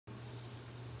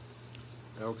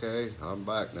Okay, I'm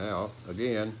back now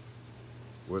again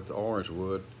with the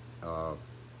Orangewood. I'm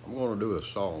going to do a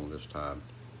song this time.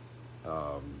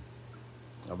 Um,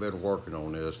 I've been working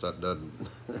on this. That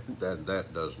doesn't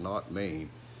that does not mean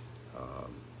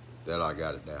um, that I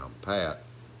got it down pat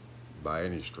by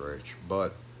any stretch.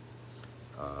 But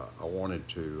I wanted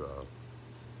to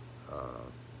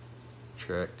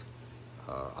check.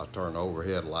 I turned the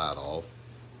overhead light off,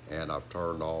 and I've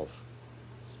turned off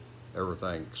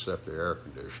everything except the air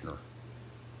conditioner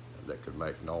that could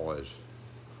make noise.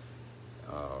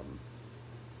 Um,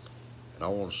 and I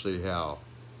want to see how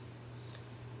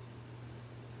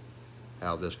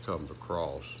this comes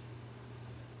across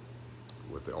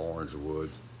with the orange wood.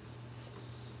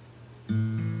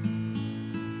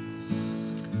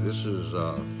 This is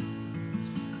a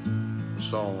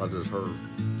song I just heard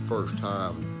first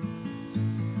time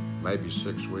maybe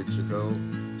 6 weeks ago,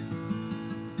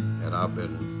 and I've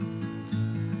been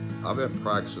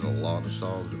practicing a lot of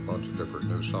songs, a bunch of different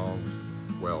new songs.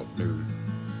 Well, new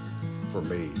for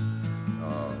me,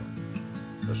 uh,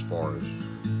 as far as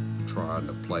trying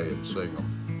to play and sing them.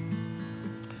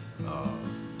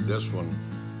 This one,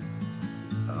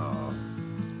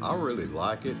 I really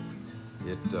like it.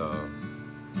 It,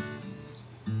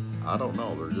 I don't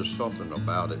know, there's just something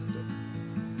about it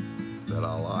that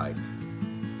I like.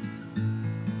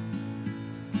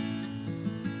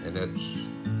 And it's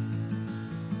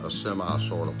a semi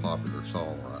sort of popular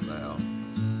song right now.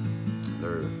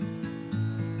 There are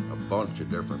a bunch of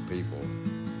different people: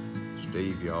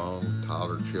 Steve Young,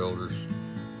 Tyler Childers,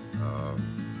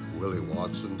 Willie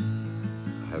Watson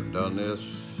have done this,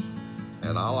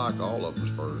 and I like all of them's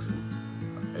version.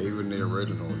 Even the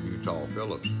original Utah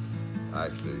Phillips,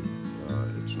 actually,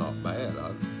 it's not bad.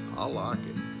 I like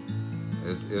it.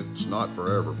 It's not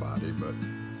for everybody, but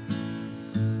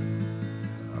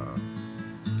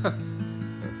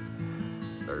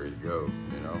there you go,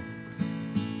 you know.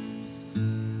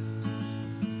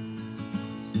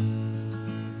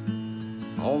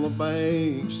 On the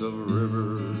banks of a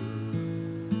river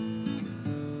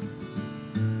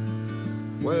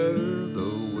where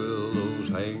the willows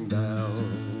hang down,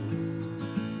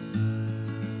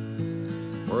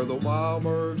 where the wild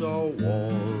birds all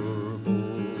warble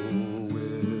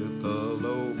with a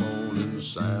low moaning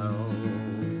sound,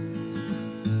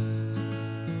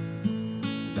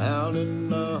 down in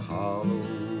the hollow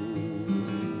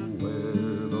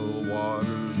where the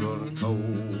waters run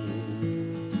cold.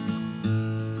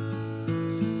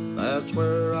 That's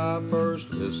where I first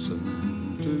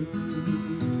listened to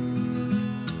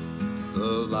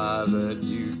the lies that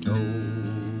you told.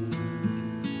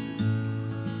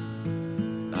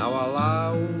 Now I lie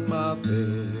on my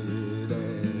bed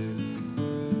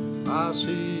and I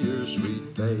see your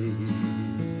sweet face.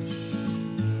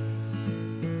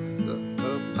 The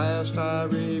past I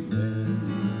remember,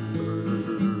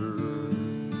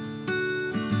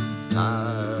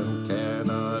 time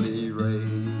cannot erase.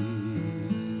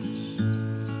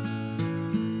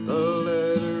 The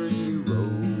letter you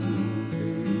wrote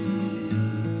me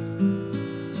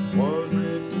was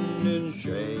written in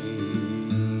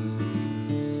shame,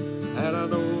 and I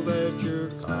know that your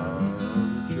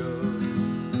conscience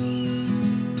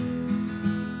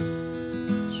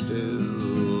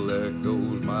still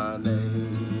echoes my name.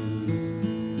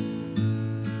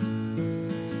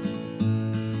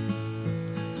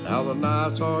 Now the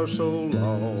nights are so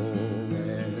long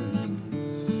and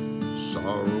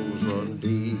sorrows run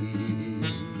deep.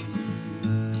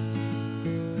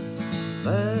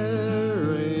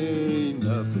 There ain't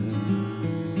nothing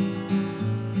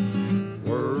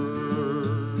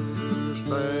worse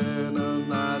than a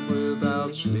night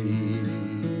without sleep.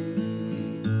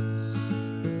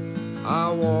 I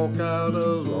walk out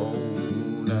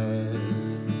alone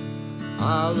and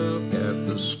I look at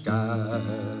the sky,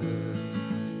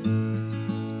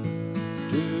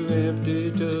 too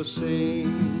empty to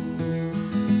sing,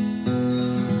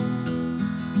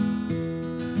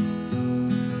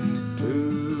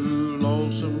 too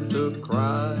lonesome to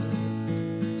cry.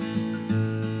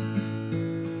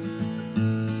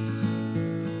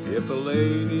 If the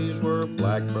ladies were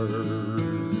blackbirds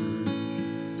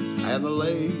and the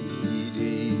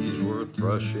ladies were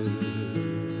thrushes,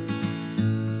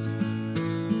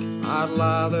 I'd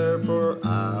lie there for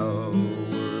hours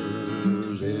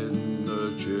in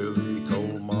the chilly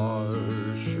cold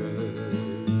marshes.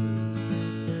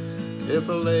 If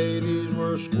the ladies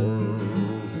were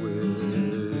squirrels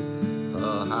with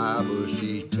a high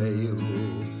bushy tail,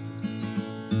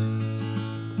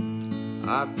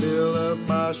 I'd fill up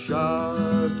my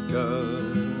shotgun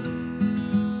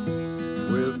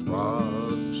with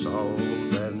rock, salt,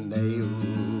 and nails.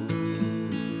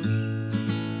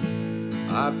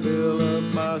 I fill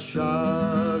up my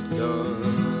shotgun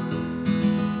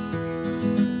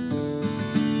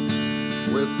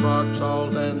with rock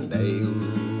salt and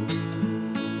nails.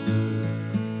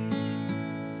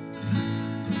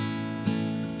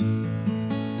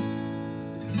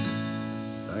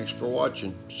 Thanks for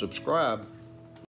watching. Subscribe.